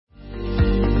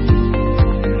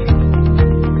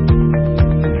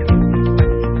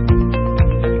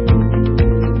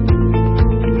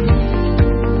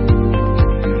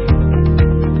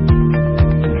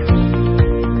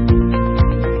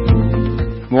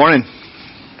Morning.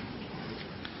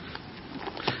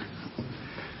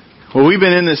 Well, we've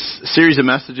been in this series of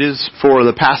messages for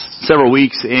the past several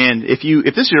weeks, and if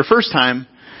this is your first time,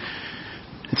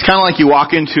 it's kind of like you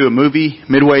walk into a movie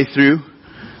midway through,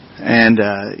 and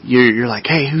you're like,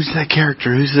 hey, who's that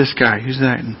character? Who's this guy? Who's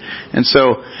that? And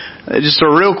so, just a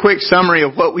real quick summary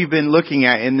of what we've been looking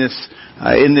at in this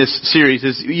series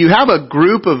is you have a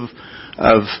group of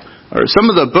or some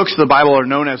of the books of the Bible are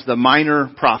known as the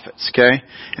minor prophets, okay?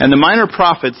 And the minor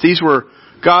prophets, these were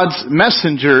God's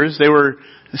messengers. They were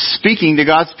speaking to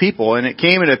God's people, and it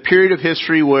came in a period of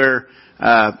history where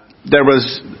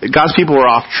God's people were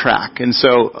off track. And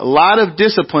so a lot of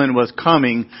discipline was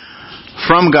coming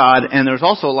from God, and there was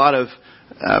also a lot of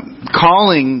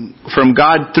calling from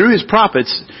God through His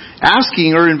prophets,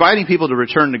 asking or inviting people to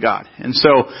return to God. And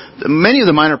so many of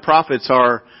the minor prophets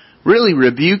are really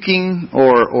rebuking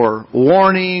or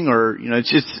warning, or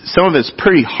it's just some of it's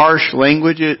pretty harsh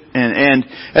language. And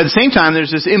at the same time,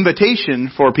 there's this invitation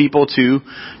for people to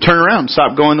turn around,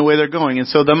 stop going the way they're going. And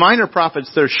so the minor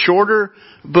prophets, they're shorter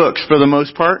books for the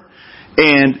most part.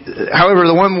 And however,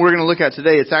 the one we're going to look at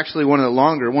today, it's actually one of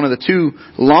the two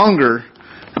longer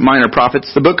minor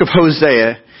prophets. The book of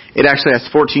Hosea, it actually has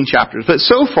 14 chapters. But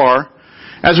so far,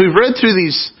 as we've read through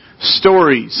these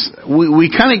stories, we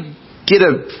kind of get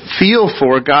a feel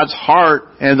for God's heart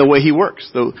and the way He works.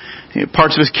 The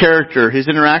parts of His character, His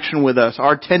interaction with us,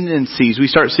 our tendencies. We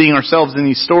start seeing ourselves in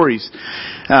these stories.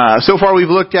 So far we've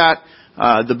looked at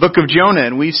the book of Jonah,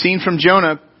 and we've seen from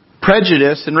Jonah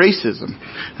prejudice and racism.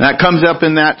 And that comes up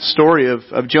in that story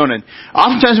of Jonah.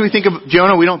 Oftentimes when we think of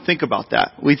Jonah, we don't think about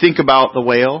that. We think about the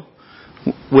whale,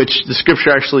 which the scripture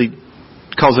actually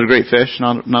calls it a great fish,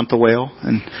 not the whale.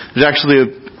 And there's actually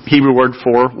a Hebrew word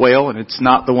for whale, and it's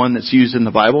not the one that's used in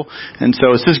the Bible. And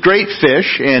so it's this great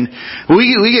fish, and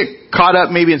we get caught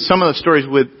up maybe in some of the stories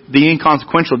with the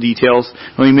inconsequential details,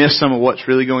 and we miss some of what's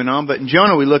really going on. But in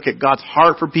Jonah, we look at God's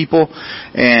heart for people,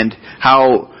 and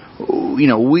how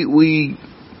we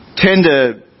tend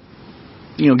to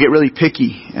get really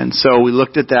picky, and so we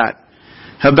looked at that.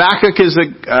 Habakkuk is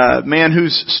a man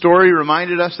whose story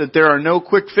reminded us that there are no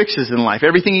quick fixes in life.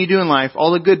 Everything you do in life,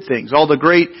 all the good things, all the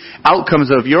great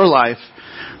outcomes of your life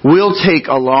will take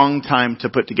a long time to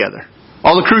put together.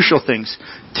 All the crucial things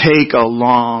take a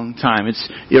long time.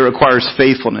 It requires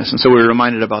faithfulness. And so we were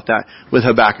reminded about that with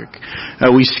Habakkuk.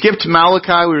 We skipped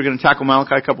Malachi. We were going to tackle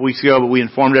Malachi a couple weeks ago, but we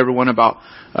informed everyone about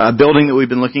a building that we've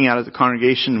been looking at the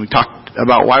congregation. We talked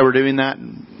about why we're doing that.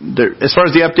 As far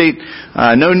as the update,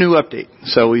 no new update.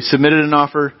 So we submitted an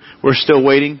offer. We're still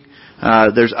waiting.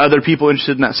 There's other people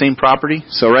interested in that same property.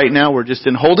 So right now we're just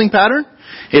in holding pattern.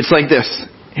 It's like this.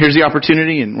 Here's the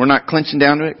opportunity, and we're not clenching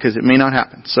down to it because it may not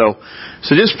happen. So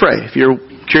just pray. If you're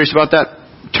curious about that,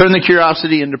 turn the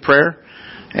curiosity into prayer,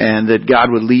 and that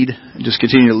God would just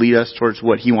continue to lead us towards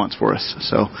what He wants for us.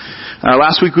 So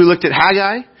last week we looked at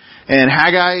Haggai, and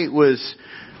Haggai was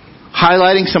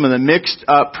highlighting some of the mixed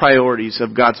up priorities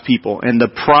of God's people and the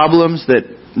problems that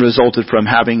resulted from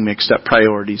having mixed up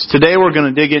priorities. Today we're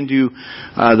going to dig into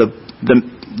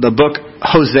the book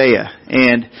Hosea,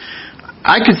 and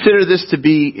I consider this to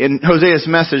be, in Hosea's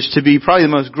message, to be probably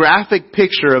the most graphic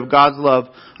picture of God's love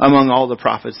among all the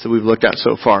prophets that we've looked at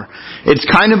so far. It's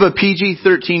kind of a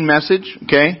PG-13 message,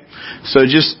 okay? So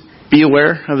just be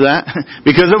aware of that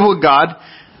because of what God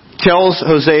tells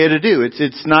Hosea to do.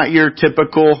 It's not your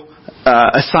typical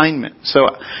assignment. So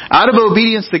out of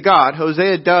obedience to God,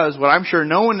 Hosea does what I'm sure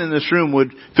no one in this room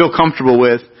would feel comfortable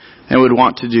with and would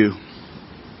want to do.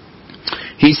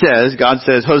 God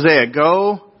says, Hosea,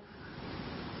 go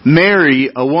marry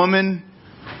a woman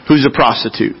who's a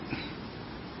prostitute.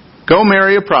 Go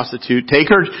marry a prostitute. Take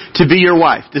her to be your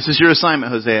wife. This is your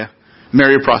assignment, Hosea.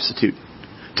 Marry a prostitute.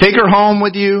 Take her home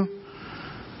with you.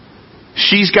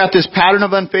 She's got this pattern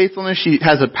of unfaithfulness. She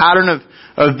has a pattern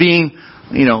of being,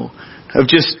 of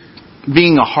just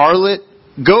being a harlot.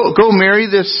 Go marry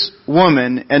this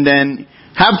woman and then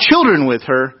have children with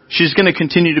her. She's going to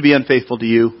continue to be unfaithful to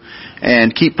you,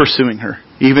 and keep pursuing her,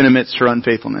 even amidst her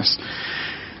unfaithfulness.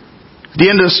 At the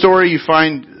end of the story, you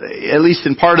find, at least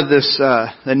in part of this,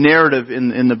 the narrative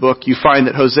in the book, you find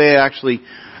that Hosea actually,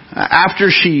 after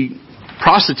she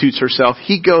prostitutes herself,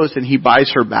 he goes and he buys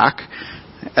her back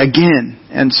again.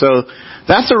 And so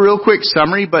that's a real quick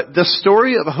summary, but the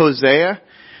story of Hosea,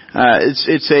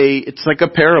 it's like a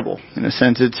parable in a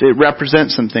sense. It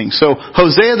represents some things. So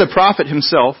Hosea the prophet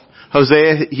himself,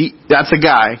 that's a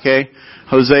guy, okay?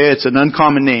 Hosea, it's an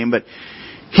uncommon name, but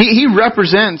he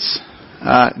represents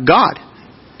God.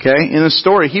 Okay? In the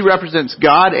story, he represents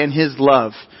God and His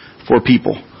love for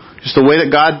people. Just the way that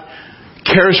God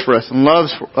cares for us and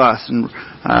loves us and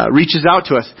reaches out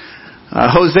to us.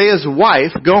 Hosea's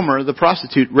wife, Gomer, the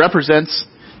prostitute, represents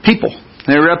people.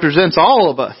 And it represents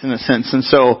all of us in a sense. And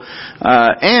so,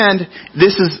 and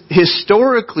this is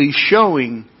historically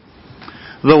showing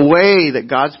the way that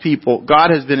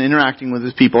God has been interacting with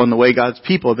His people and the way God's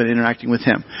people have been interacting with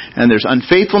Him. And there's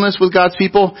unfaithfulness with God's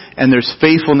people and there's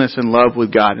faithfulness and love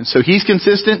with God. And so He's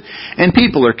consistent and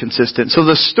people are consistent. So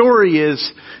the story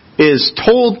is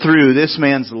told through this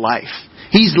man's life.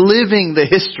 He's living the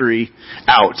history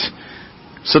out.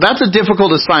 So that's a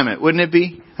difficult assignment, wouldn't it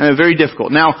be? Very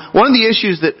difficult. Now, one of the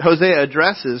issues that Hosea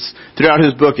addresses throughout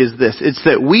his book is this. It's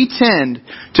that we tend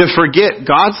to forget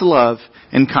God's love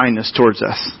and kindness towards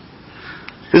us.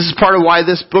 This is part of why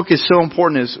this book is so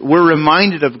important, is we're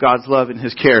reminded of God's love and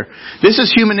His care. This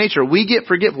is human nature. We get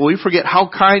forgetful. We forget how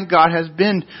kind God has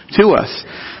been to us.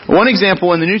 One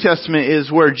example in the New Testament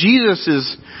is where Jesus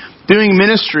is doing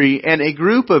ministry and a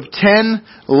group of 10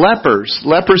 lepers.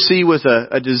 Leprosy was an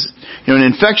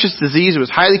infectious disease. It was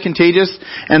highly contagious.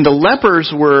 And the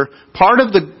lepers were part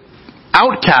of the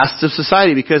outcasts of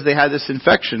society because they had this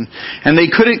infection. And they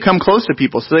couldn't come close to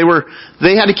people. So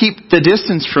they had to keep the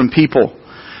distance from people.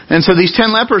 And so these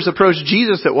 10 lepers approached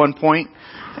Jesus at one point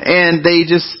and they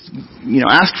just,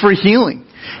 asked for healing.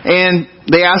 And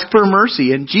they asked for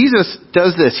mercy. And Jesus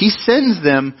does this. He sends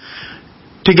them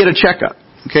to get a checkup.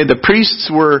 Okay, the priests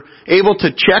were able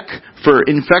to check for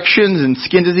infections and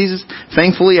skin diseases.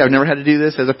 Thankfully, I've never had to do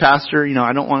this as a pastor.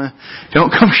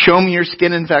 Don't come show me your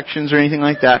skin infections or anything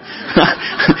like that.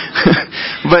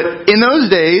 But in those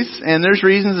days, and there's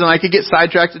reasons, and I could get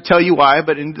sidetracked to tell you why,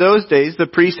 but in those days, the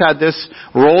priest had this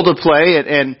role to play,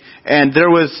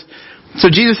 so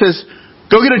Jesus says,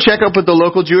 go get a checkup with the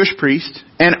local Jewish priest,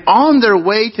 and on their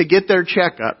way to get their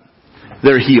checkup,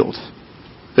 they're healed.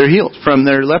 They're healed from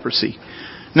their leprosy.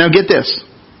 Now get this.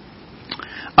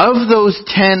 Of those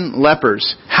 10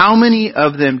 lepers, how many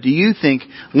of them do you think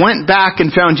went back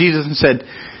and found Jesus and said,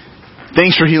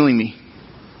 thanks for healing me?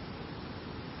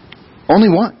 Only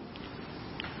one.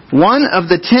 One of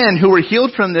the 10 who were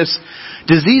healed from this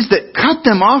disease that cut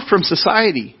them off from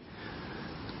society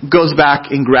goes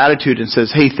back in gratitude and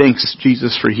says, hey, thanks,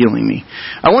 Jesus, for healing me.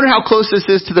 I wonder how close this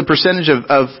is to the percentage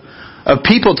of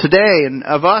people today and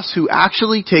of us who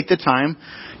actually take the time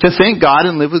to thank God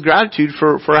and live with gratitude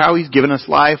for how He's given us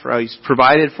life, for how He's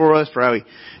provided for us, for how He,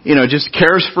 just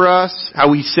cares for us,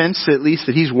 how we sense at least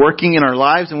that He's working in our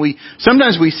lives. And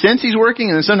sometimes we sense He's working,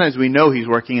 and then sometimes we know He's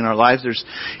working in our lives.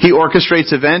 He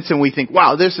orchestrates events and we think,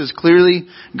 wow, this is clearly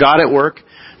God at work.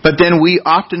 But then we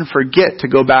often forget to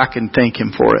go back and thank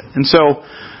Him for it. And so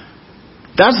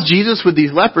that's Jesus with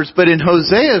these lepers. But in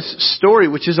Hosea's story,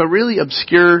 which is a really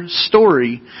obscure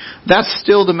story, that's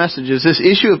still the message. Is this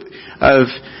issue of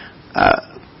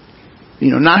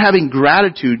not having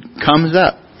gratitude comes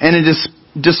up. And it is,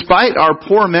 despite our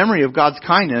poor memory of God's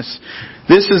kindness,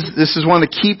 this is one of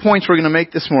the key points we're going to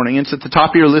make this morning. It's at the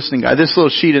top of your listening guide. This little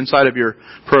sheet inside of your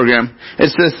program.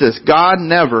 It says this: God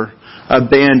never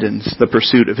abandons the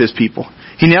pursuit of His people.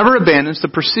 He never abandons the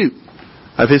pursuit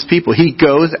of His people. He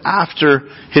goes after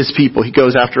His people. He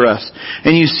goes after us.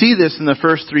 And you see this in the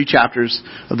first 3 chapters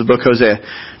of the book Hosea.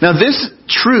 Now this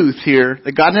truth here,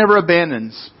 that God never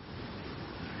abandons,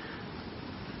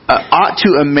 ought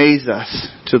to amaze us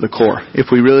to the core if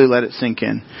we really let it sink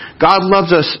in. God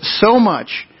loves us so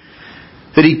much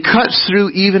that He cuts through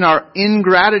even our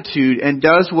ingratitude and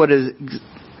does what is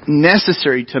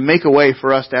necessary to make a way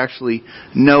for us to actually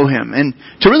know Him. And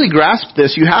to really grasp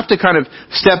this, you have to kind of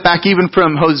step back even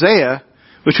from Hosea,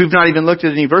 which we've not even looked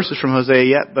at any verses from Hosea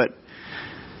yet, but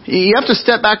you have to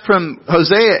step back from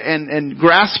Hosea and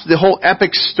grasp the whole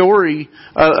epic story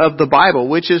of the Bible,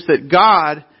 which is that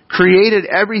God created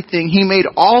everything. He made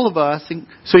all of us.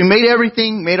 So He made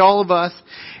everything, made all of us,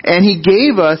 and He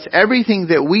gave us everything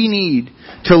that we need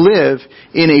to live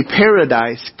in a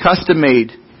paradise custom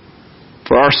made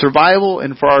for our survival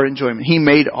and for our enjoyment. He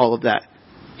made all of that.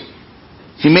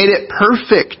 He made it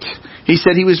perfect. He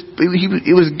said it was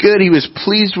good. He was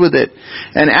pleased with it.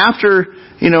 And after,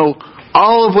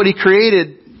 all of what He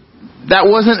created, that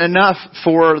wasn't enough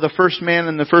for the first man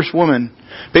and the first woman.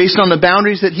 Based on the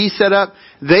boundaries that He set up,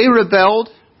 they rebelled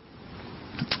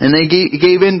and they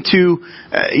gave in to,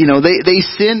 they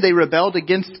sinned. They rebelled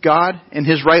against God and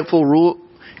His rightful rule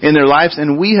in their lives.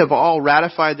 And we have all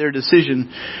ratified their decision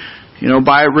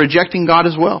by rejecting God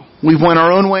as well. We've went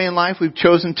our own way in life. We've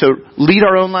chosen to lead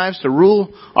our own lives, to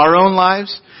rule our own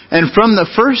lives. And from the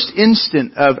first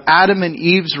instant of Adam and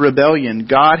Eve's rebellion,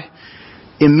 God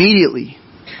immediately,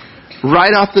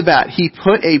 right off the bat, He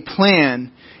put a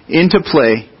plan into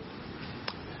play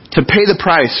to pay the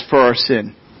price for our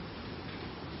sin.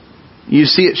 You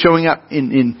see it showing up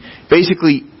in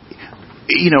basically,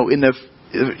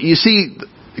 you see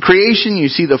creation, you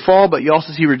see the fall, but you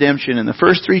also see redemption in the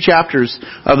first 3 chapters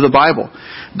of the Bible.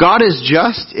 God is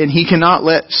just, and He cannot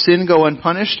let sin go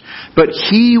unpunished, but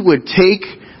He would take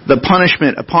the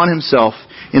punishment upon Himself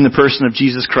in the person of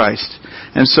Jesus Christ.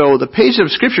 And so the page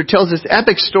of Scripture tells this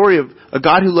epic story of a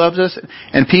God who loves us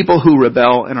and people who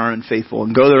rebel and are unfaithful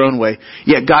and go their own way.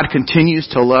 Yet God continues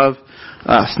to love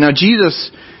us. Now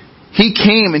Jesus, He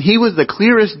came and He was the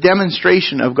clearest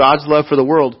demonstration of God's love for the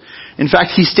world. In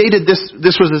fact, He stated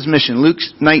this was His mission. Luke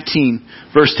 19,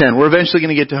 verse 10. We're eventually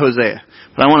going to get to Hosea.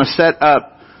 But I want to set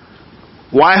up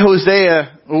why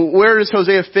Hosea, where does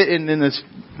Hosea fit in this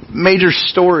major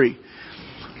story?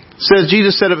 It says,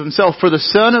 Jesus said of Himself, "For the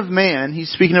Son of Man," He's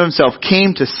speaking of Himself,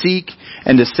 "came to seek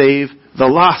and to save the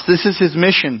lost." This is His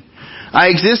mission. I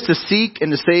exist to seek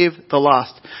and to save the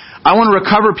lost. I want to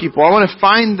recover people. I want to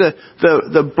find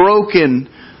the broken,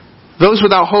 those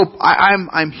without hope.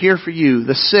 I'm here for you.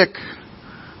 The sick,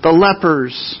 the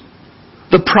lepers,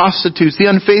 the prostitutes, the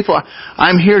unfaithful.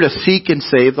 I'm here to seek and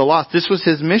save the lost. This was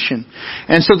His mission.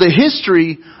 And so the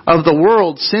history of the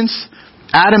world since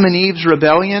Adam and Eve's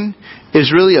rebellion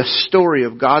is really a story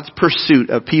of God's pursuit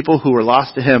of people who were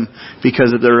lost to Him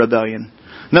because of their rebellion.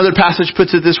 Another passage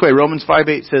puts it this way. Romans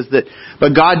 5:8 says that,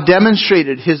 "But God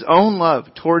demonstrated His own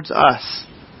love towards us,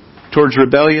 towards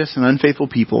rebellious and unfaithful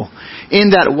people, in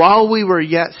that while we were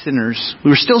yet sinners,"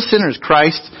 we were still sinners,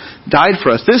 "Christ died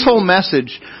for us." This whole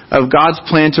message of God's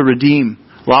plan to redeem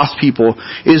lost people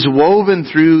is woven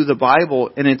through the Bible,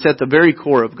 and it's at the very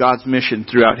core of God's mission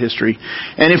throughout history.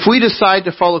 And if we decide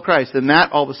to follow Christ, then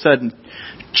that all of a sudden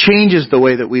changes the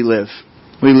way that we live.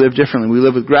 We live differently. We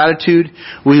live with gratitude.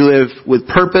 We live with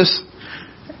purpose.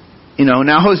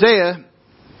 Now Hosea,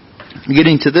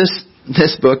 getting to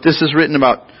this book, this is written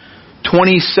about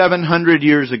 2,700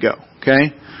 years ago.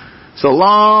 Okay? It's a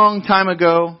long time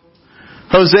ago.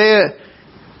 Hosea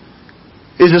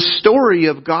is a story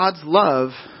of God's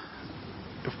love,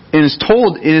 and it's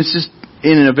told, and it's just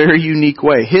in a very unique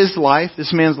way. His life,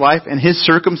 this man's life, and his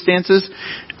circumstances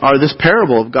are this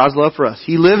parable of God's love for us.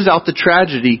 He lives out the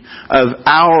tragedy of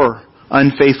our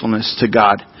unfaithfulness to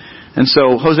God. And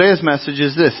so Hosea's message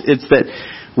is this. It's that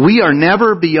we are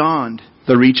never beyond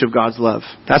the reach of God's love.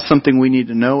 That's something we need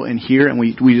to know and hear, and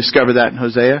we discover that in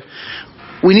Hosea.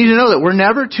 We need to know that we're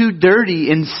never too dirty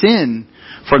in sin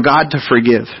for God to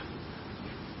forgive.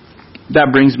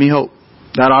 That brings me hope.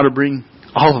 That ought to bring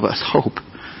all of us hope.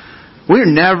 We're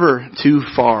never too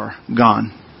far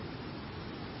gone.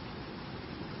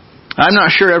 I'm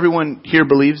not sure everyone here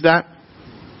believes that.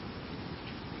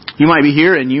 You might be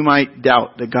here and you might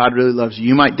doubt that God really loves you.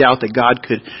 You might doubt that God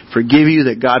could forgive you,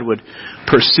 that God would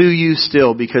pursue you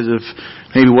still because of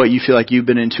maybe what you feel like you've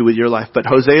been into with your life. But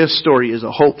Hosea's story is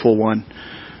a hopeful one.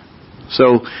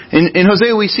 So in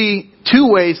Hosea we see 2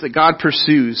 ways that God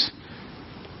pursues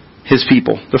His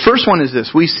people. The first one is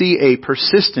this. We see a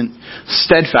persistent,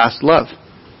 steadfast love.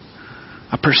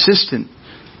 A persistent,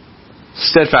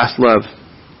 steadfast love.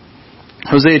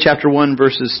 Hosea chapter 1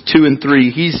 verses 2 and 3.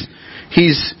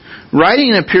 He's writing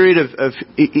in a period of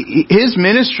his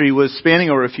ministry was spanning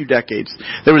over a few decades.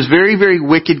 There was very, very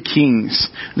wicked kings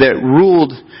that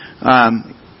ruled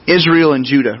Israel and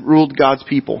Judah, ruled God's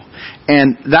people.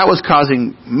 And that was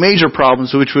causing major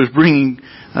problems, which was bringing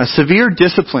severe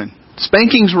discipline.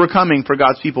 Spankings were coming for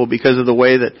God's people because of the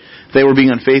way that they were being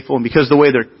unfaithful and because of the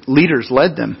way their leaders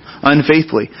led them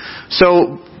unfaithfully.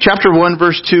 So, chapter 1,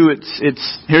 verse 2,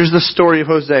 here's the story of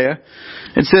Hosea.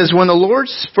 It says, "When the Lord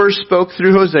first spoke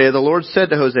through Hosea, the Lord said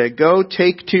to Hosea, 'Go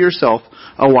take to yourself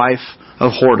a wife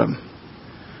of whoredom.'"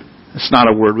 It's not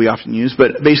a word we often use,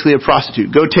 but basically a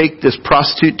prostitute. "Go take this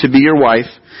prostitute to be your wife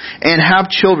and have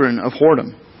children of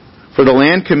whoredom. For the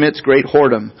land commits great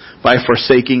whoredom by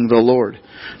forsaking the Lord."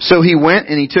 So he went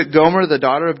and he took Gomer, the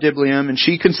daughter of Diblaim, and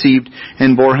she conceived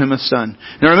and bore him a son.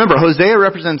 Now remember, Hosea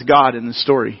represents God in the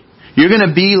story. You're going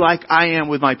to be like I am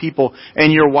with my people.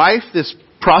 And your wife, this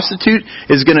prostitute,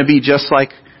 is going to be just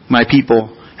like my people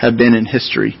have been in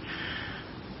history.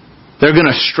 They're going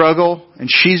to struggle, and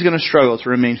she's going to struggle to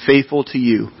remain faithful to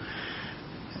you.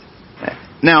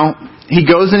 Now, he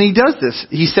goes and he does this.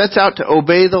 He sets out to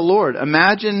obey the Lord.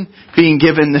 Imagine being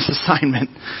given this assignment.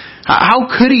 How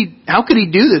could he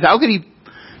do this? How could he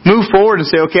move forward and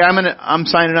say, "Okay, I'm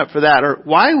signing up for that"? Or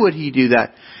why would he do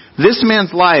that? This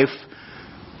man's life,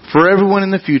 for everyone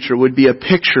in the future, would be a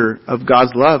picture of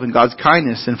God's love and God's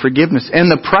kindness and forgiveness and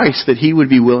the price that He would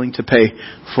be willing to pay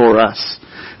for us.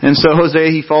 And so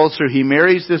Hosea, he follows through. He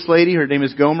marries this lady. Her name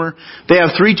is Gomer. They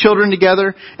have 3 children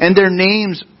together, and their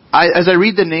names, as I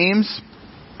read the names,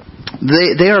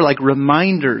 They are like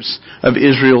reminders of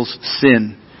Israel's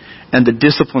sin and the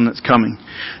discipline that's coming.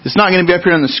 It's not going to be up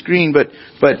here on the screen, but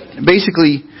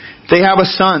basically they have a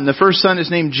son. The first son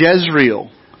is named Jezreel.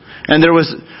 And there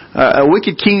was a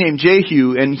wicked king named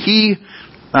Jehu, and he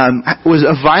was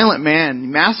a violent man. He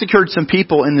massacred some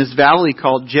people in this valley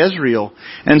called Jezreel.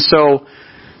 And so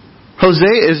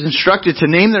Hosea is instructed to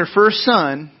name their first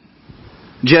son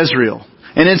Jezreel.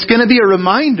 And it's going to be a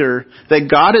reminder that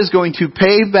God is going to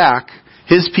pay back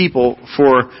His people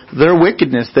for their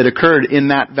wickedness that occurred in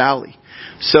that valley.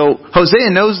 So Hosea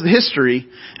knows the history,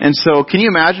 and so can you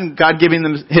imagine God giving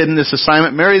him this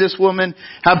assignment? Marry this woman,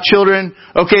 have children.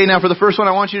 Okay, now for the first one,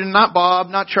 I want you to not Bob,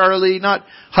 not Charlie, not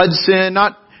Hudson,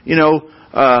 not not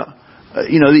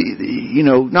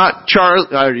Charlie.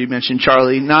 I already mentioned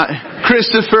Charlie, not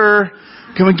Christopher.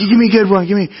 Come on, give me a good one.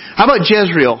 How about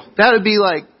Jezreel? That would be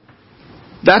like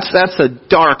that's a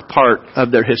dark part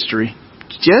of their history.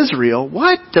 Jezreel?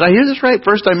 What? Did I hear this right?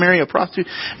 First I marry a prostitute.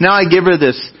 Now I give her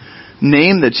this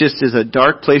name that just is a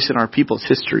dark place in our people's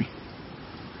history.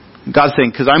 God's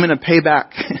saying, because I'm going to pay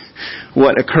back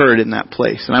what occurred in that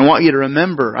place. And I want you to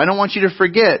remember. I don't want you to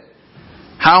forget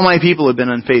how my people have been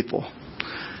unfaithful.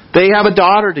 They have a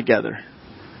daughter together.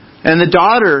 And the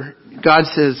daughter, God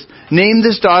says, name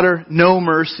this daughter No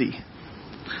Mercy.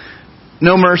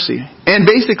 No mercy. And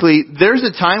basically, there's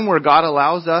a time where God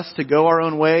allows us to go our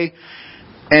own way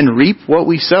and reap what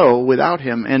we sow without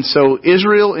Him. And so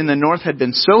Israel in the north had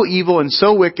been so evil and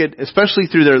so wicked, especially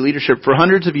through their leadership for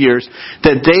hundreds of years,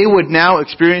 that they would now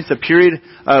experience a period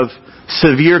of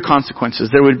severe consequences.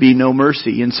 There would be no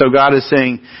mercy. And so God is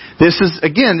saying, this is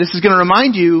going to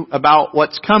remind you about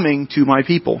what's coming to my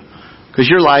people. Because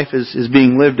your life is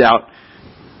being lived out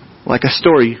like a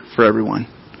story for everyone.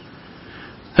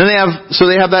 And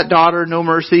they have that daughter, No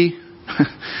Mercy.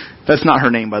 That's not her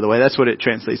name, by the way. That's what it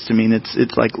translates to mean.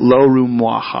 It's like Lo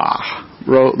Rumoah.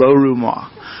 Lo Rumoah.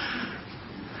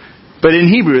 But in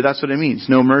Hebrew, that's what it means.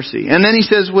 No mercy. And then he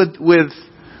says with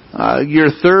your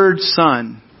third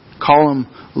son, call him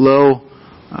Lo.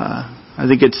 I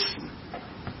think it's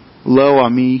Lo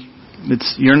Ami.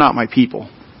 It's you're not my people.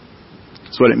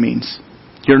 That's what it means.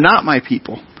 You're not my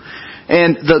people.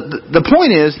 And the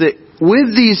point is that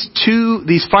with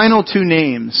these final two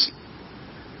names,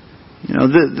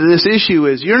 this issue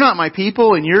is you're not my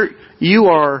people and you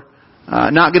are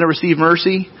not going to receive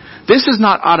mercy. This is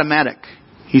not automatic,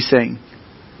 he's saying.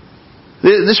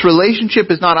 This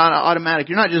relationship is not automatic.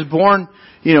 You're not just born,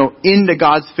 into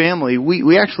God's family.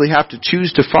 We actually have to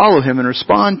choose to follow Him and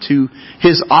respond to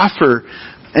His offer.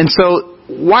 And so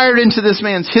wired into this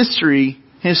man's history,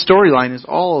 his storyline is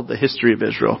all of the history of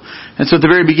Israel. And so at the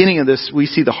very beginning of this, we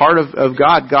see the heart of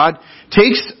God. God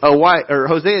takes a wife, or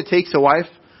Hosea takes a wife,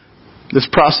 this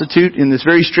prostitute, in this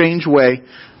very strange way.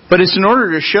 But it's in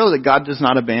order to show that God does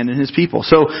not abandon His people.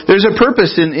 So there's a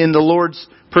purpose in the Lord's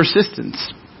persistence.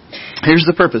 Here's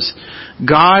the purpose.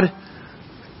 God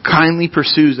kindly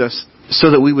pursues us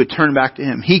so that we would turn back to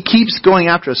Him. He keeps going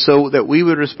after us so that we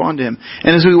would respond to Him.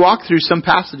 And as we walk through some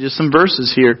passages, some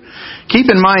verses here, keep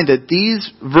in mind that these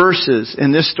verses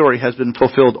in this story has been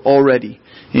fulfilled already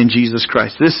in Jesus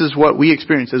Christ. This is what we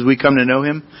experience as we come to know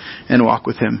Him and walk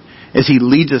with Him, as He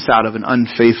leads us out of an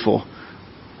unfaithful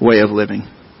way of living.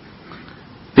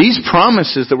 These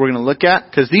promises that we're going to look at,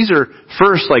 because these are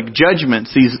first like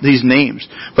judgments, these names,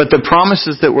 but the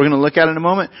promises that we're going to look at in a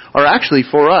moment are actually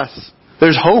for us.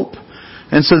 There's hope.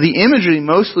 And so the imagery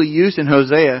mostly used in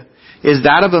Hosea is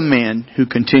that of a man who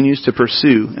continues to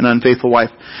pursue an unfaithful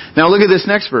wife. Now look at this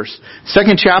next verse.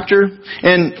 2nd chapter,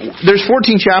 and there's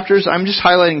 14 chapters. I'm just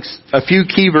highlighting a few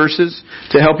key verses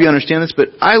to help you understand this, but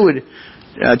I would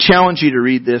challenge you to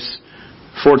read this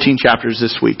 14 chapters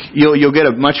this week. You'll get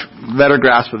a much better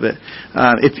grasp of it.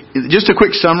 Just a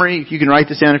quick summary, if you can write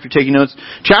this down if you're taking notes.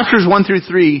 Chapters 1 through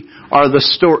 3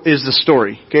 is the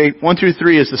story. Okay, 1 through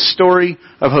 3 is the story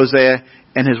of Hosea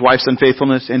and his wife's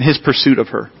unfaithfulness and his pursuit of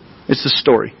her. It's the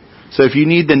story. So if you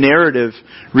need the narrative,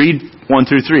 read 1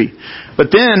 through 3. But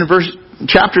then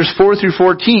chapters 4 through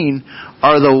 14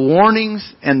 are the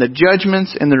warnings and the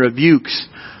judgments and the rebukes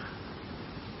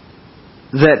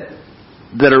that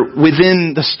are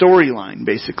within the storyline,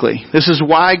 basically. This is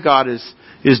why God is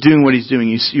doing what He's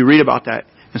doing. You read about that.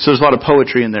 And so there's a lot of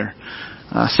poetry in there.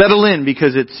 Settle in,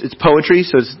 because it's poetry,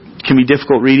 so it can be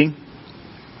difficult reading.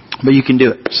 But you can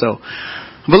do it.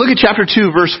 But look at chapter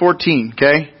 2, verse 14,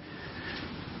 okay?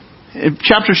 In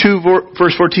chapter 2,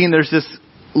 verse 14, there's this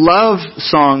love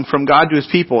song from God to His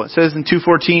people. It says in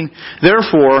 2:14,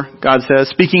 therefore, God says,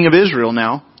 speaking of Israel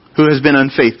now, who has been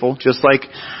unfaithful, just like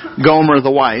Gomer the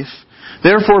wife,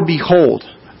 therefore, behold,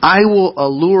 I will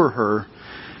allure her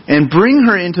and bring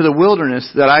her into the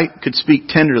wilderness that I could speak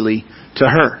tenderly to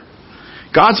her.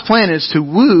 God's plan is to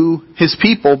woo His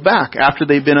people back after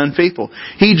they've been unfaithful.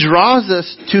 He draws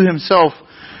us to Himself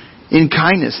in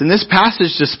kindness. And this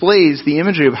passage displays the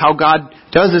imagery of how God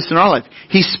does this in our life.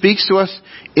 He speaks to us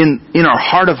in our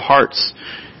heart of hearts.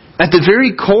 At the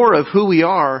very core of who we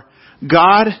are,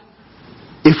 God,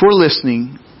 if we're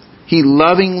listening, He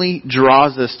lovingly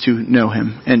draws us to know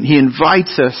Him. And He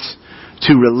invites us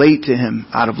to relate to Him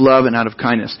out of love and out of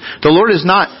kindness. The Lord is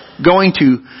not going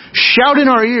to shout in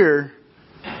our ear,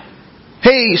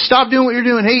 hey, stop doing what you're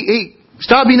doing. Hey,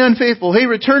 stop being unfaithful. Hey,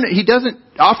 return it. He doesn't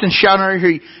often shout in our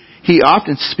ear. He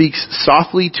often speaks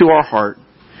softly to our heart.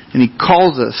 And He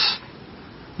calls us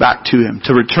back to Him,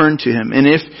 to return to Him. And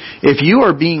if you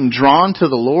are being drawn to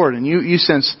the Lord and you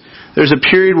sense there's a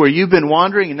period where you've been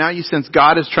wandering and now you sense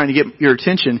God is trying to get your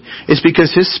attention, it's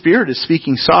because His Spirit is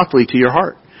speaking softly to your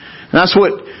heart. And that's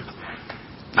what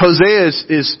Hosea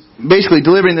is basically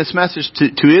delivering this message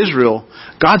to Israel.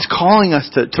 God's calling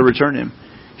us to return to Him.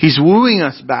 He's wooing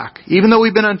us back. Even though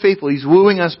we've been unfaithful, He's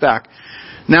wooing us back.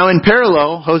 Now in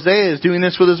parallel, Hosea is doing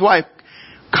this with his wife.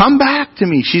 Come back to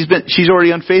me. She's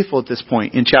already unfaithful at this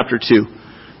point in chapter 2.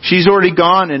 She's already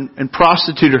gone and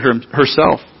prostituted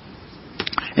herself.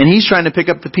 And he's trying to pick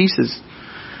up the pieces.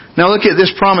 Now look at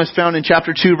this promise found in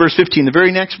chapter 2, verse 15. The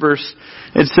very next verse,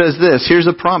 it says this. Here's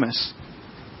a promise.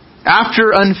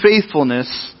 After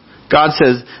unfaithfulness, God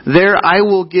says, there I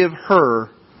will give her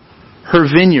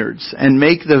vineyards and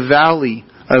make the valley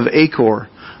of Achor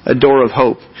a door of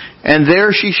hope. And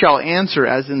there she shall answer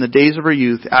as in the days of her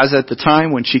youth, as at the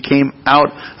time when she came out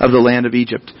of the land of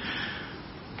Egypt.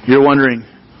 You're wondering,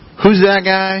 who's that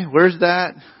guy? Where's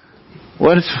that?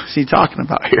 What is he talking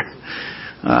about here?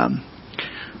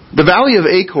 The valley of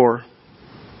Achor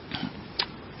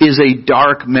is a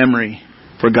dark memory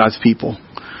for God's people.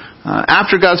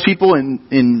 After God's people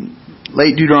in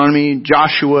late Deuteronomy,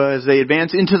 Joshua, as they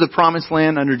advance into the promised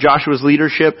land under Joshua's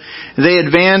leadership, they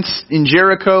advance in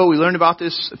Jericho. We learned about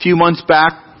this a few months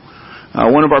back.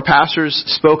 One of our pastors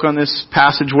spoke on this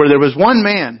passage where there was one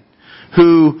man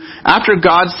who, after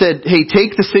God said, hey,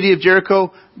 take the city of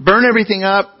Jericho, burn everything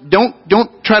up, don't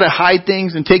try to hide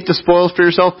things and take the spoils for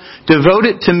yourself, devote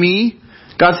it to me.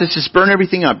 God says, just burn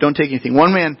everything up, don't take anything.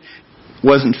 One man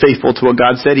wasn't faithful to what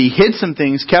God said. He hid some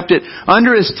things, kept it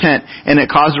under his tent, and it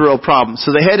caused a real problem.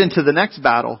 So they head into the next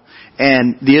battle,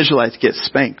 and the Israelites get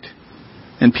spanked,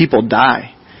 and people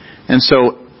die. And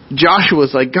so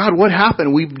Joshua's like, God, what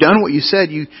happened? We've done what you said.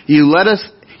 You let us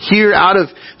here out of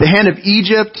the hand of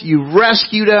Egypt. You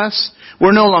rescued us.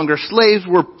 We're no longer slaves.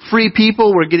 We're free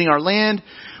people. We're getting our land.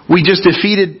 We just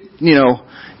defeated,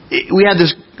 we had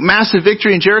this massive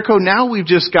victory in Jericho. Now we've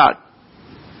just got,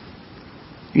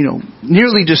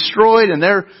 nearly destroyed, and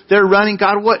they're running.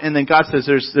 God, what? And then God says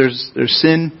there's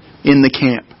sin in the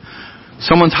camp.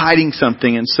 Someone's hiding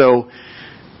something. And so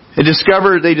they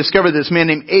discovered this man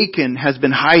named Achan has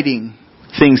been hiding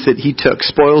things that he took,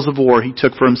 spoils of war he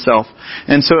took for himself.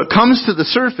 And so it comes to the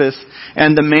surface,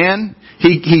 and the man,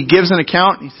 he gives an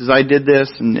account. He says, I did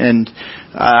this, and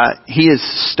he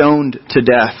is stoned to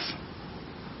death.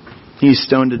 He's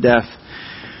stoned to death.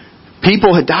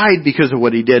 People had died because of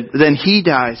what he did. Then he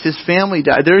dies. His family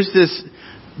died. There's this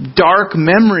dark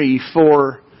memory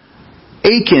for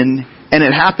Achan, and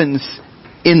it happens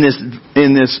in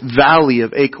this valley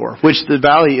of Achor, which the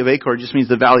valley of Achor just means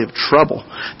the valley of trouble.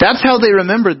 That's how they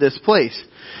remembered this place.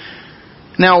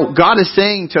 Now, God is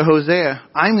saying to Hosea,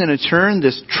 I'm going to turn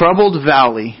this troubled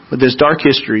valley with this dark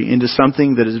history into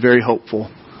something that is very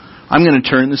hopeful. I'm going to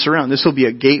turn this around. This will be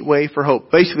a gateway for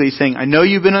hope. Basically he's saying, I know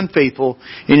you've been unfaithful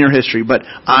in your history, but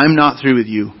I'm not through with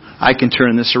you. I can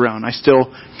turn this around. I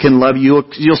still can love you.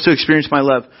 You'll still experience my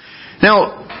love.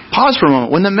 Now, pause for a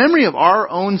moment. When the memory of our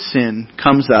own sin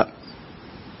comes up,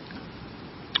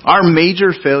 our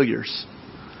major failures,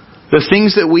 the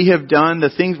things that we have done, the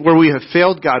things where we have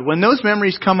failed God, when those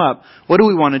memories come up, what do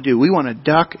we want to do? We want to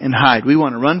duck and hide. We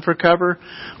want to run for cover.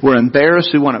 We're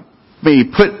embarrassed. We want to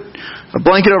maybe put a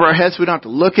blanket over our heads so we don't have to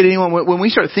look at anyone. When we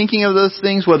start thinking of those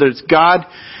things, whether it's God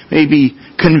maybe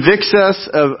convicts us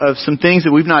of some things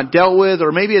that we've not dealt with,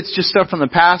 or maybe it's just stuff from the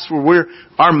past where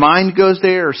our mind goes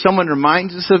there, or someone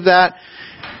reminds us of that,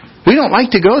 we don't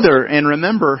like to go there and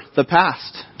remember the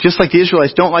past. Just like the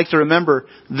Israelites don't like to remember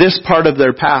this part of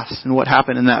their past and what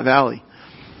happened in that valley.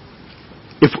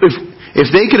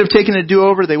 If they could have taken a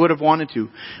do-over, they would have wanted to.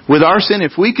 With our sin,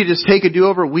 if we could just take a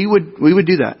do-over, we would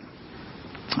do that.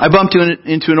 I bumped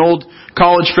into an old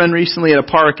college friend recently at a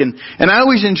park, and I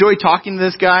always enjoy talking to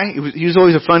this guy. He was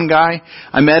always a fun guy.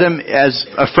 I met him as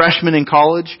a freshman in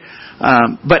college.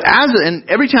 And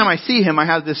every time I see him, I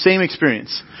have the same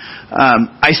experience.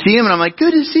 I see him and I'm like,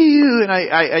 good to see you. And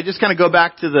I just kind of go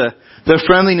back to the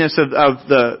friendliness of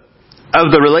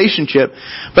the relationship.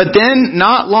 But then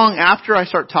not long after I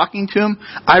start talking to him,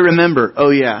 I remember, oh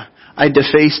yeah, I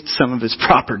defaced some of his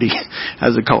property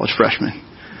as a college freshman.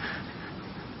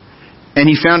 And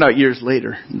he found out years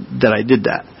later that I did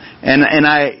that. And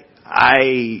I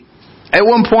at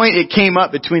one point it came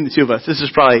up between the two of us. This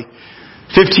is probably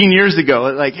 15 years ago.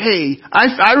 Like, hey,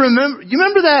 I remember, you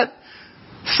remember that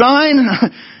sign?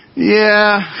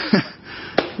 Yeah.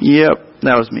 Yep,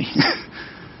 that was me.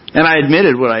 And I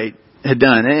admitted what I had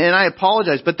done. And I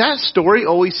apologized. But that story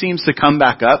always seems to come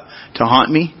back up to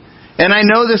haunt me. And I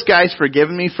know this guy's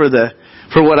forgiven me for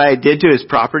what I did to his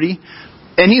property.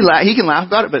 And he can laugh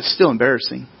about it, but it's still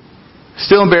embarrassing.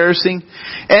 Still embarrassing.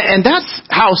 And that's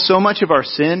how so much of our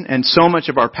sin and so much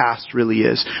of our past really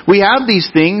is. We have these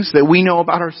things that we know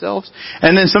about ourselves.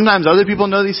 And then sometimes other people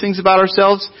know these things about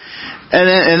ourselves.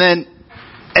 And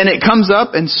it comes up,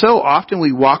 and so often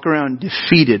we walk around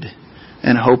defeated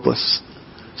and hopeless.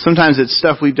 Sometimes it's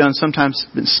stuff we've done, sometimes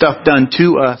it's stuff done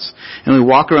to us, and we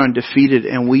walk around defeated,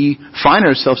 and we find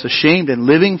ourselves ashamed and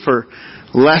living for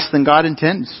less than God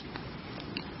intends.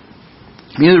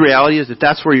 You know, the reality is, if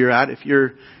that's where you're at, if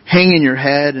you're hanging your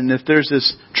head, and if there's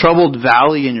this troubled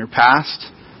valley in your past,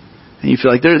 and you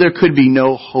feel like there could be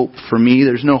no hope for me,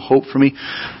 there's no hope for me,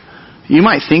 you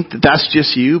might think that that's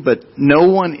just you, but no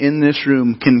one in this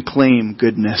room can claim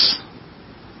goodness.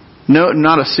 No,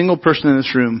 not a single person in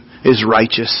this room is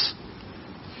righteous.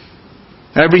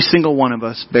 Every single one of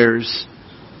us bears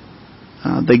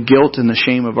the guilt and the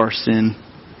shame of our sin.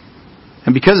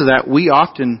 And because of that, we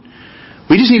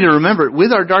just need to remember,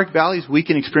 with our dark valleys, we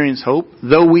can experience hope.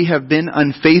 Though we have been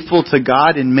unfaithful to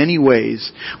God in many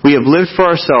ways, we have lived for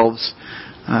ourselves.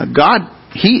 God,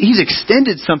 He's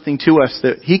extended something to us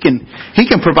that He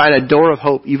can provide a door of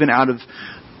hope even out of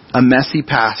a messy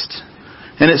past.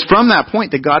 And it's from that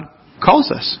point that God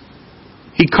calls us.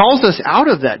 He calls us out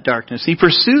of that darkness. He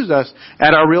pursues us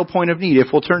at our real point of need if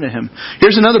we'll turn to Him.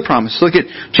 Here's another promise. Look at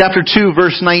chapter 2,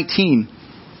 verse 19.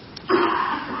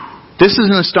 This is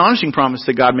an astonishing promise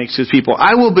that God makes to His people.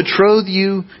 I will betroth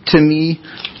you to me,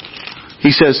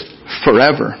 He says,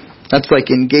 forever. That's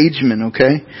like engagement,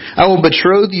 okay? I will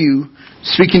betroth you,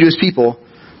 speaking to His people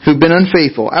who've been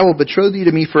unfaithful. I will betroth you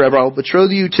to me forever. I will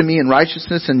betroth you to me in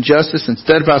righteousness and justice and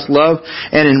steadfast love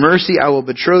and in mercy. I will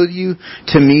betroth you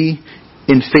to me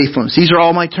in faithfulness. These are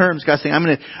all my terms. God's saying,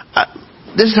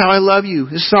 this is how I love you.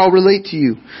 This is how I'll relate to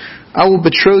you. I will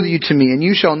betroth you to me, and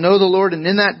you shall know the Lord. And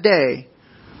in that day,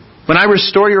 when I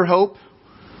restore your hope,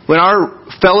 when our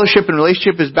fellowship and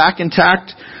relationship is back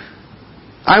intact,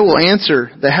 I will answer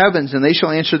the heavens, and they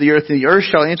shall answer the earth, and the earth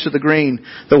shall answer the grain,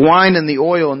 the wine and the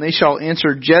oil, and they shall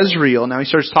answer Jezreel. Now he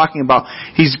starts talking about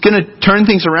He's going to turn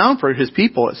things around for His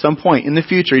people at some point in the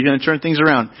future. He's going to turn things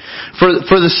around. For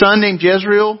the son named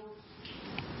Jezreel,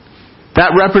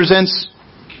 that represents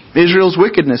Israel's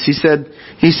wickedness. He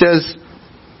says,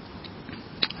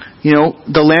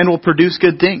 the land will produce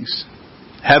good things.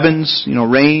 Heavens,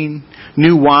 rain,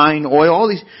 new wine, oil, all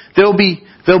these. There'll be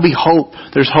hope.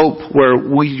 There's hope where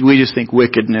we just think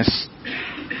wickedness.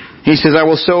 He says, I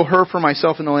will sow her for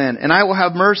myself in the land, and I will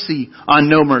have mercy on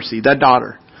no mercy. That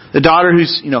daughter. The daughter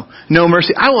who's, no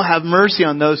mercy. I will have mercy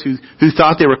on those who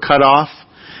thought they were cut off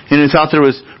and who thought there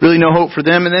was really no hope for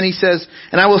them. And then he says,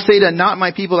 and I will say to not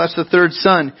my people, that's the third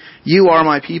son, you are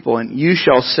my people, and you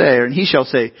shall say, and he shall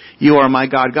say, you are my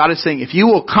God. God is saying, if you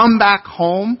will come back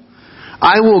home,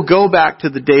 I will go back to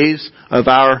the days of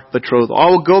our betrothal.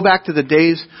 I will go back to the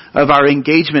days of our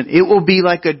engagement. It will be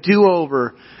like a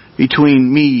do-over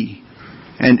between me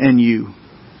and you.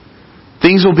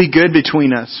 Things will be good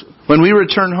between us. When we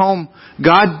return home,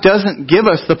 God doesn't give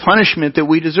us the punishment that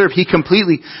we deserve. He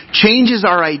completely changes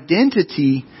our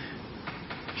identity.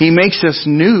 He makes us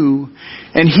new,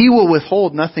 and He will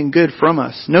withhold nothing good from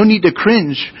us. No need to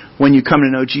cringe when you come to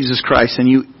know Jesus Christ and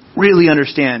you really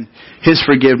understand His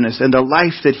forgiveness and the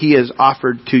life that He has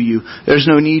offered to you. There's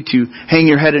no need to hang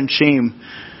your head in shame.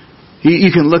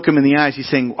 You can look Him in the eyes. He's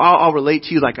saying, I'll relate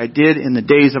to you like I did in the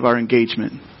days of our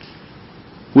engagement.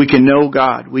 We can know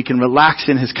God. We can relax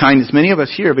in His kindness. Many of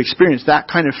us here have experienced that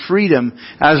kind of freedom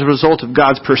as a result of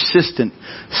God's persistent,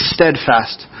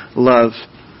 steadfast love.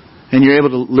 And you're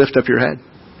able to lift up your head.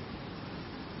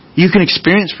 You can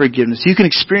experience forgiveness. You can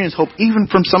experience hope even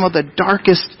from some of the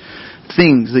darkest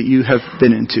things that you have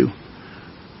been into.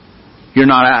 you're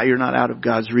not out of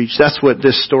God's reach. That's what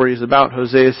this story is about.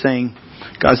 Hosea is saying,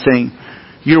 God's saying,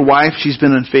 your wife, she's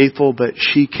been unfaithful, but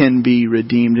she can be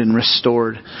redeemed and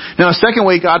restored. Now, a second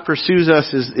way God pursues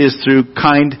us is through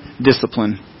kind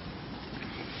discipline.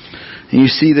 And you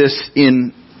see this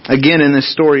again in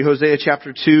this story, Hosea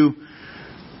chapter 2.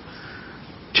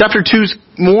 Chapter 2 is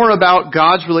more about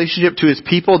God's relationship to His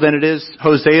people than it is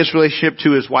Hosea's relationship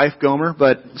to his wife Gomer.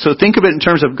 So think of it in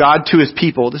terms of God to His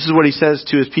people. This is what He says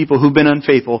to His people who've been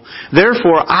unfaithful.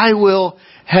 Therefore, I will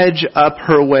hedge up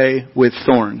her way with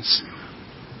thorns.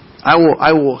 I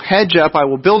will hedge up, I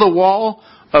will build a wall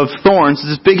of thorns,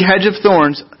 this big hedge of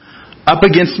thorns, up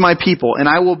against my people, and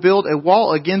I will build a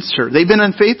wall against her. They've been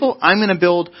unfaithful. I'm going to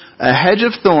build a hedge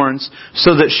of thorns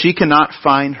so that she cannot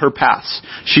find her paths.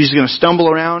 She's going to stumble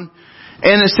around.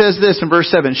 And it says this in verse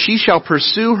 7, she shall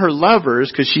pursue her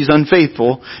lovers because she's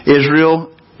unfaithful.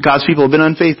 Israel, God's people have been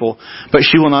unfaithful, but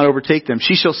she will not overtake them.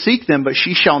 She shall seek them, but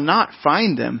she shall not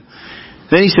find them.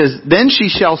 Then he says, then she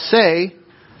shall say,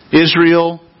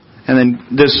 Israel, and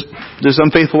then this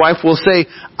unfaithful wife will say,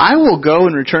 I will go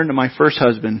and return to my first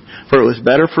husband, for it was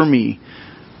better for me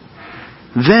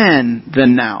then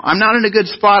than now. I'm not in a good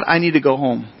spot. I need to go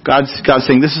home. God's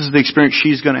saying this is the experience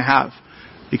she's going to have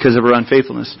because of her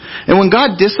unfaithfulness. And when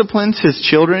God disciplines His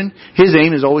children, His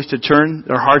aim is always to turn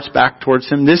their hearts back towards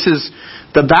Him. This is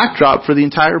the backdrop for the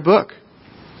entire book.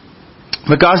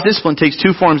 But God's discipline takes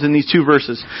two forms in these two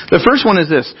verses. The first one is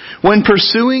this. When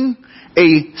pursuing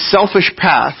a selfish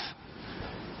path,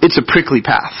 it's a prickly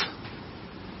path,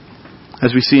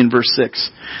 as we see in verse 6.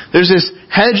 There's this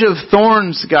hedge of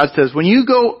thorns, God says. When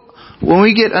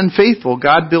we get unfaithful,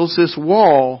 God builds this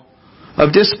wall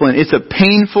of discipline. It's a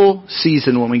painful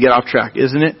season when we get off track,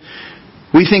 isn't it?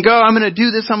 We think, I'm going to do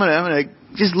this. I'm going to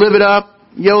just live it up.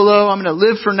 YOLO. I'm going to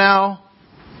live for now.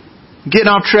 Getting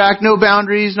off track. No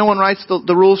boundaries. No one writes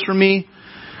the rules for me.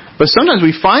 But sometimes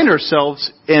we find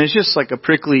ourselves, and it's just like a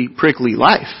prickly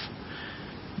life.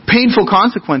 Painful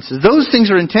consequences. Those things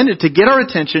are intended to get our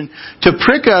attention, to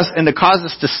prick us, and to cause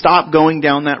us to stop going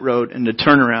down that road and to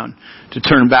turn around, to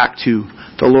turn back to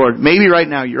the Lord. Maybe right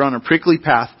now you're on a prickly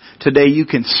path. Today you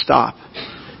can stop.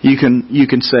 You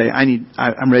can say,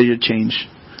 I'm ready to change.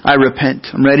 I repent.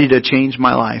 I'm ready to change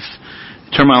my life.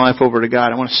 Turn my life over to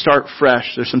God. I want to start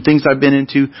fresh. There's some things I've been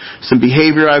into, some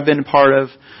behavior I've been a part of,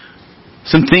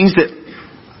 some things that,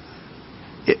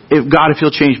 if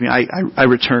you'll change me, I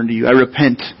return to you. I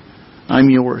repent. I'm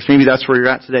yours. Maybe that's where you're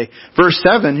at today. Verse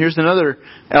 7, here's another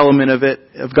element of it,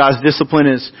 of God's discipline,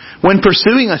 is when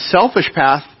pursuing a selfish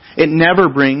path, it never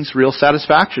brings real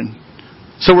satisfaction.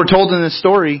 So we're told in this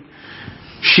story,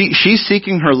 she's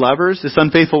seeking her lovers, this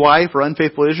unfaithful wife or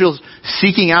unfaithful Israel's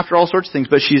seeking after all sorts of things,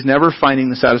 but she's never finding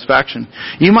the satisfaction.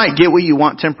 You might get what you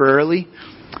want temporarily,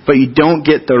 but you don't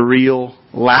get the real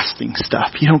lasting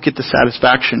stuff. You don't get the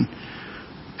satisfaction.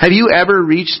 Have you ever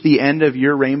reached the end of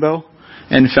your rainbow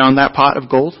and found that pot of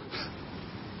gold?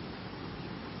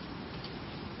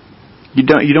 You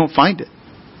don't find it.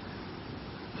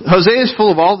 Hosea is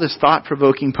full of all this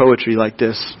thought-provoking poetry like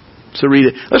this. So read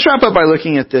it. Let's wrap up by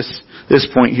looking at this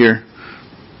point here.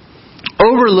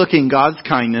 Overlooking God's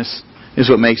kindness is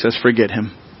what makes us forget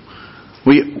Him.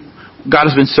 God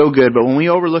has been so good, but when we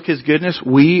overlook His goodness,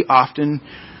 we often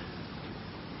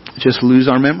just lose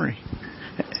our memory.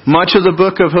 Much of the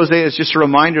book of Hosea is just a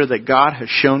reminder that God has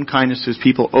shown kindness to His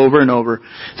people over and over.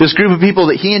 This group of people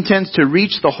that He intends to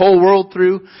reach the whole world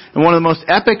through, and one of the most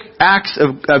epic acts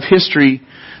of the history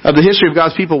of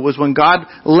God's people was when God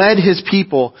led His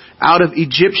people out of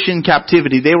Egyptian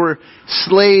captivity. They were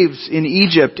slaves in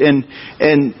Egypt, and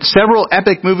several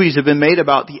epic movies have been made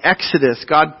about the Exodus,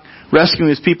 God rescuing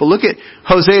His people. Look at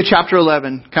Hosea chapter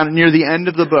 11, kind of near the end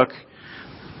of the book.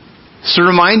 So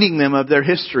reminding them of their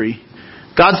history.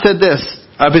 God said this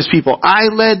of His people,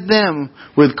 I led them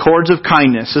with cords of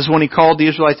kindness. This is when He called the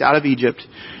Israelites out of Egypt.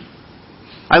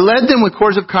 I led them with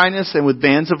cords of kindness and with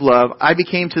bands of love. I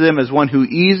became to them as one who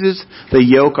eases the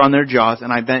yoke on their jaws,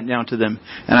 and I bent down to them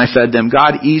and I fed them.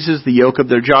 God eases the yoke of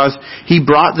their jaws. He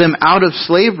brought them out of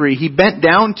slavery. He bent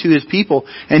down to His people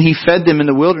and He fed them in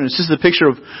the wilderness. This is a picture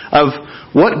of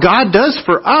what God does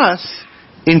for us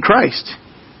in Christ.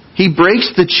 He breaks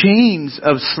the chains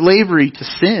of slavery to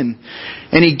sin.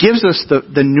 And He gives us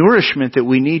the nourishment that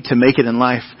we need to make it in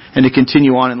life and to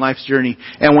continue on in life's journey.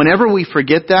 And whenever we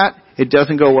forget that, it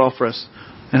doesn't go well for us.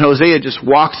 And Hosea just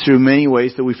walks through many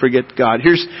ways that we forget God.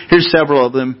 Here's several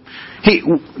of them.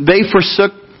 They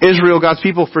forsook Israel, God's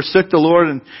people forsook the Lord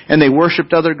and they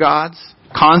worshipped other gods.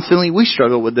 Constantly, we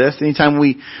struggle with this. Anytime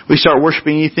we start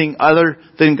worshiping anything other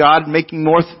than God, making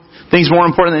things more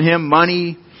important than Him,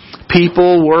 money,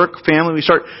 people, work, family, we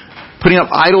start putting up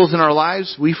idols in our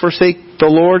lives, we forsake the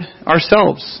Lord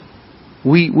ourselves.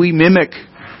 We mimic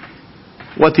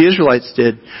what the Israelites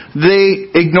did.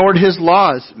 They ignored His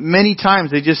laws many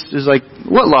times. They just is like,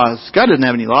 what laws? God doesn't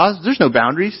have any laws. There's no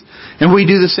boundaries. And we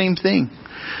do the same thing.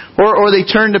 Or they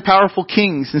turned to powerful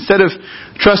kings. Instead of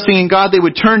trusting in God, they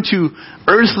would turn to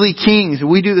earthly kings.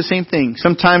 We do the same thing.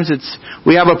 Sometimes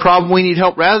we have a problem, we need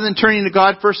help. Rather than turning to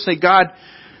God first, say, God,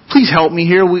 please help me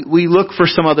here. We look for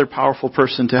some other powerful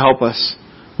person to help us.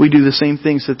 We do the same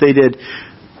things that they did.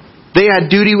 They had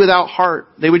duty without heart.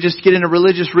 They would just get into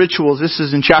religious rituals. This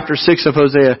is in chapter 6 of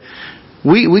Hosea.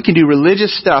 We can do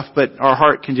religious stuff, but our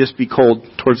heart can just be cold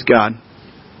towards God.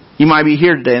 You might be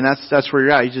here today, and that's where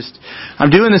you're at. I'm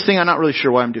doing this thing, I'm not really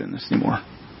sure why I'm doing this anymore.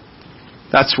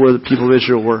 That's where the people of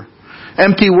Israel were.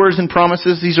 Empty words and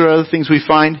promises, these are other things we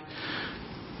find.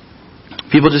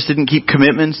 People just didn't keep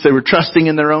commitments. They were trusting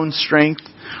in their own strength.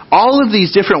 All of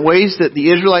these different ways that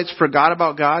the Israelites forgot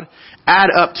about God add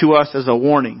up to us as a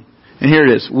warning. And here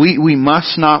it is. We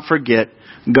must not forget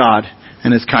God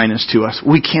and His kindness to us.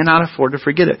 We cannot afford to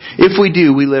forget it. If we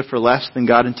do, we live for less than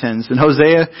God intends. And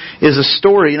Hosea is a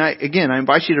story, and I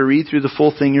invite you to read through the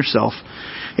full thing yourself.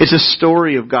 It's a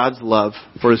story of God's love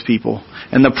for His people.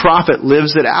 And the prophet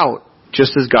lives it out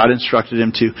just as God instructed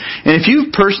him to. And if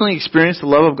you've personally experienced the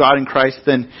love of God in Christ,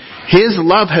 then His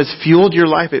love has fueled your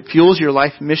life. It fuels your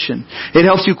life mission. It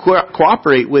helps you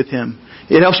cooperate with Him.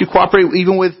 It helps you cooperate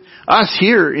even with us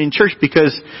here in church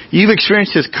because you've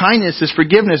experienced His kindness, His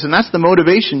forgiveness, and that's the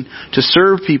motivation to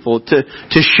serve people, to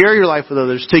share your life with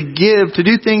others, to give, to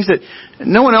do things that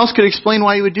no one else could explain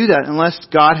why you would do that unless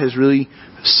God has really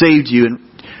saved you and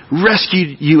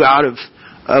rescued you out of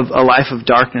a life of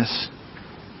darkness.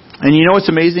 And you know what's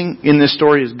amazing in this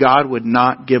story is God would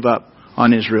not give up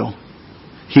on Israel.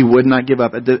 He would not give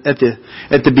up. At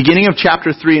the beginning of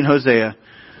chapter 3 in Hosea,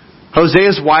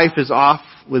 Hosea's wife is off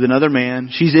with another man.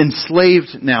 She's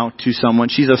enslaved now to someone.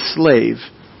 She's a slave.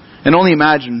 And only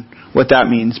imagine what that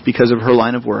means because of her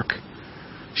line of work.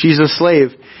 She's a slave.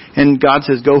 And God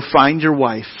says, go find your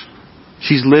wife.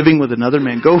 She's living with another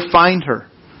man. Go find her.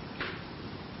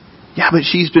 Yeah, but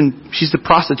she's the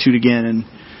prostitute again. And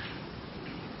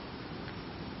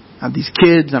I have these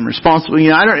kids. I'm responsible.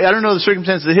 I don't know the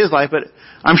circumstances of his life, but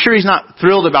I'm sure he's not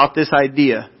thrilled about this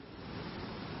idea.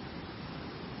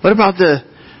 What about the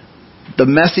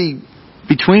messy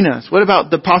between us? What about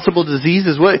the possible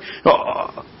diseases?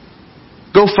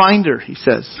 Go find her, he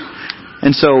says.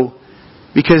 And so,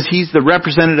 because he's the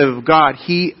representative of God,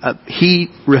 he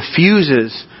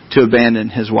refuses to abandon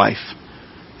his wife,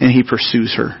 and he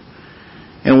pursues her.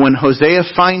 And when Hosea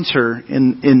finds her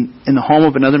in the home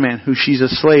of another man who she's a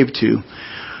slave to,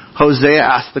 Hosea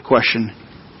asks the question,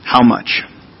 how much?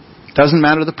 Doesn't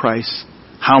matter the price.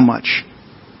 How much?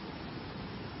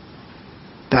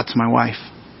 That's my wife.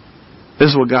 This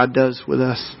is what God does with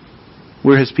us.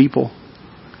 We're His people.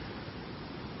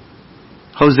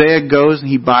 Hosea goes and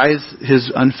he buys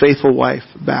his unfaithful wife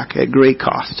back at great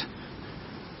cost.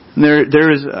 And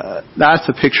that's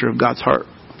a picture of God's heart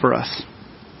for us.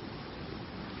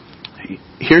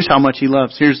 Here's how much He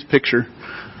loves. Here's the picture.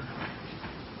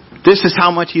 This is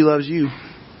how much He loves you.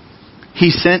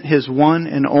 He sent His one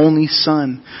and only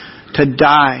Son to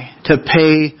die, to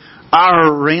pay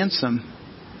our ransom.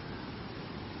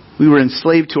 We were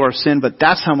enslaved to our sin, but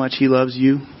that's how much He loves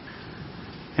you.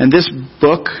 And this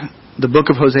book, the book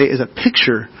of Hosea, is a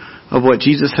picture of what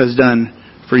Jesus has done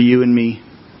for you and me.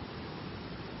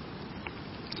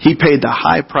 He paid the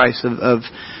high price of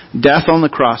death on the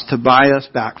cross to buy us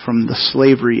back from the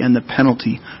slavery and the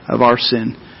penalty of our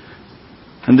sin.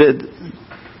 And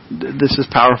this is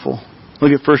powerful.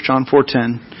 Look at 1 John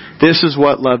 4:10. This is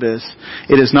what love is.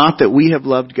 It is not that we have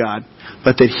loved God,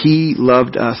 but that He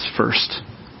loved us first.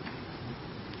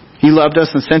 He loved us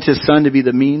and sent His Son to be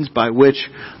the means by which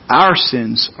our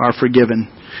sins are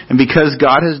forgiven. And because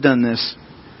God has done this,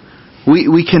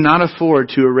 we cannot afford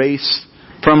to erase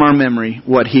from our memory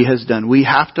what He has done. We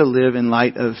have to live in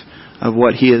light of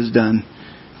what He has done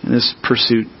in this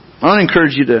pursuit. I want to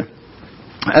encourage you to,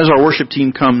 as our worship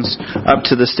team comes up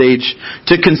to the stage,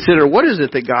 to consider what is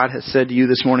it that God has said to you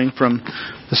this morning from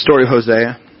the story of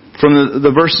Hosea, from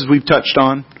the verses we've touched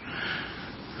on.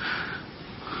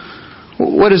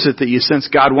 What is it that you sense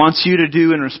God wants you to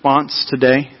do in response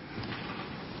today?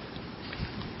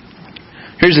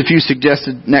 Here's a few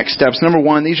suggested next steps. Number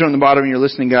one, these are on the bottom of your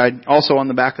listening guide, also on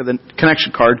the back of the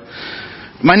connection card.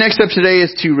 My next step today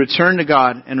is to return to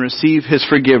God and receive His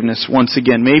forgiveness once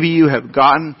again. Maybe you have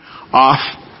gotten off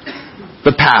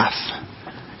the path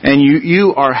and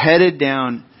you are headed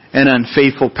down an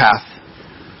unfaithful path.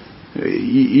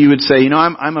 you would say,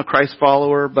 I'm a Christ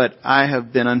follower, but I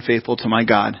have been unfaithful to my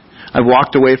God. I've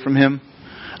walked away from Him.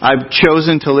 I've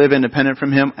chosen to live independent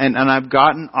from Him, and I've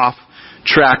gotten off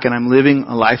track, and I'm living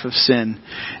a life of sin.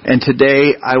 And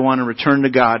today I want to return to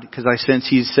God because I sense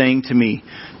He's saying to me,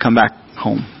 come back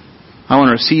home. I want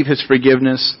to receive His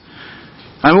forgiveness.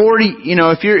 I'm already,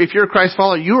 if you're a Christ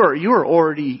follower, you are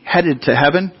already headed to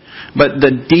heaven, but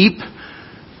the deep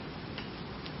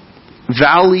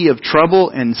valley of trouble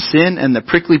and sin and the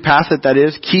prickly path that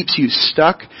is keeps you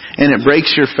stuck, and it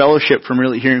breaks your fellowship from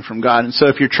really hearing from God. And so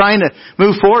if you're trying to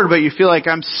move forward but you feel like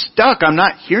I'm stuck, I'm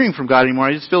not hearing from God anymore,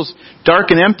 it just feels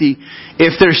dark and empty,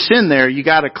 if there's sin there, you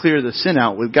got to clear the sin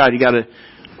out with God. You got to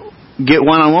get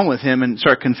one-on-one with Him and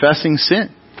start confessing sin.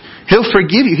 He'll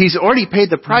forgive you. He's already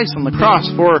paid the price on the cross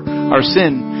for our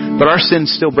sin, but our sin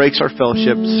still breaks our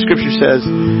fellowship. Scripture says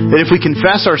that if we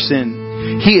confess our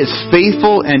sin, He is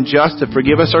faithful and just to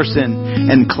forgive us our sin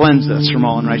and cleanse us from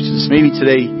all unrighteousness. Maybe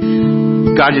today,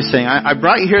 God is saying, I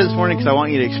brought you here this morning because I want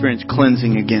you to experience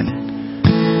cleansing again.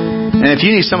 And if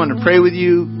you need someone to pray with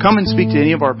you, come and speak to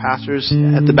any of our pastors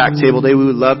at the back table today. We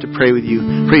would love to pray with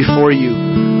you, pray for you.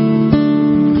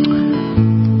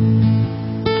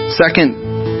 Second,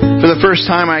 for the first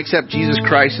time, I accept Jesus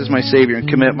Christ as my Savior and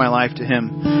commit my life to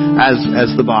Him as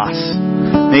the boss.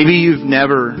 Maybe you've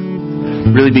never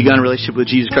really begun a relationship with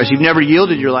Jesus Christ. You've never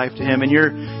yielded your life to Him, and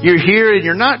you're here and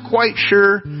you're not quite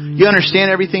sure you understand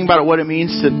everything about what it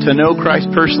means to know Christ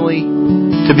personally,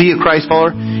 to be a Christ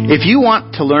follower. If you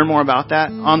want to learn more about that,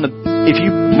 if you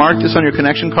mark this on your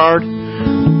connection card,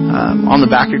 on the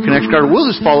back of your connection card, we'll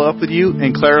just follow up with you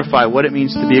and clarify what it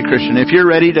means to be a Christian. If you're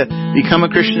ready to become a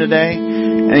Christian today,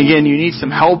 and again, you need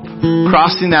some help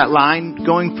crossing that line,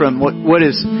 going from what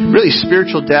is really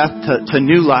spiritual death to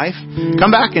new life,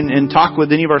 come back and talk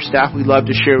with any of our staff. We'd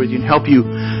love to share with you and help you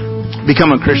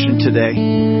become a Christian today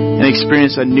and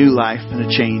experience a new life and a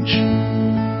change.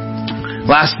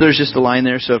 Last, there's just a line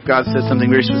there, so if God says something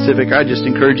very specific, I just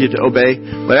encourage you to obey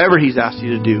whatever He's asked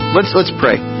you to do. Let's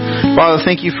pray. Father,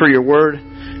 thank You for Your Word,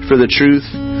 for the truth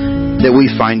that we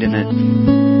find in it.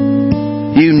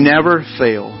 You never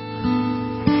fail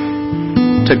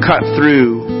to cut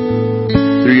through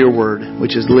Your Word,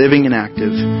 which is living and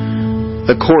active,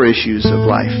 the core issues of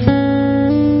life.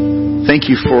 Thank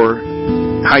You for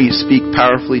how You speak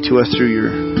powerfully to us through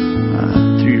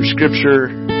Your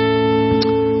Scripture.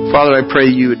 Father, I pray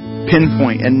You would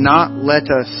pinpoint and not let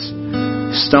us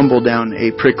stumble down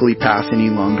a prickly path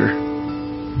any longer.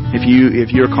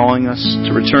 If You're calling us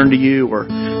to return to You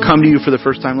or come to You for the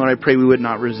first time, Lord, I pray we would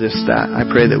not resist that. I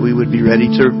pray that we would be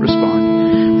ready to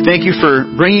respond. Thank You for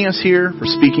bringing us here, for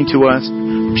speaking to us,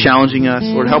 challenging us.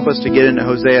 Lord, help us to get into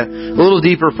Hosea a little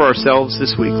deeper for ourselves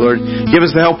this week. Lord, give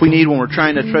us the help we need when we're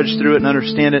trying to trudge through it and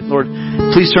understand it. Lord,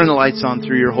 please turn the lights on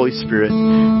through Your Holy Spirit.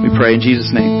 We pray in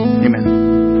Jesus' name. Amen.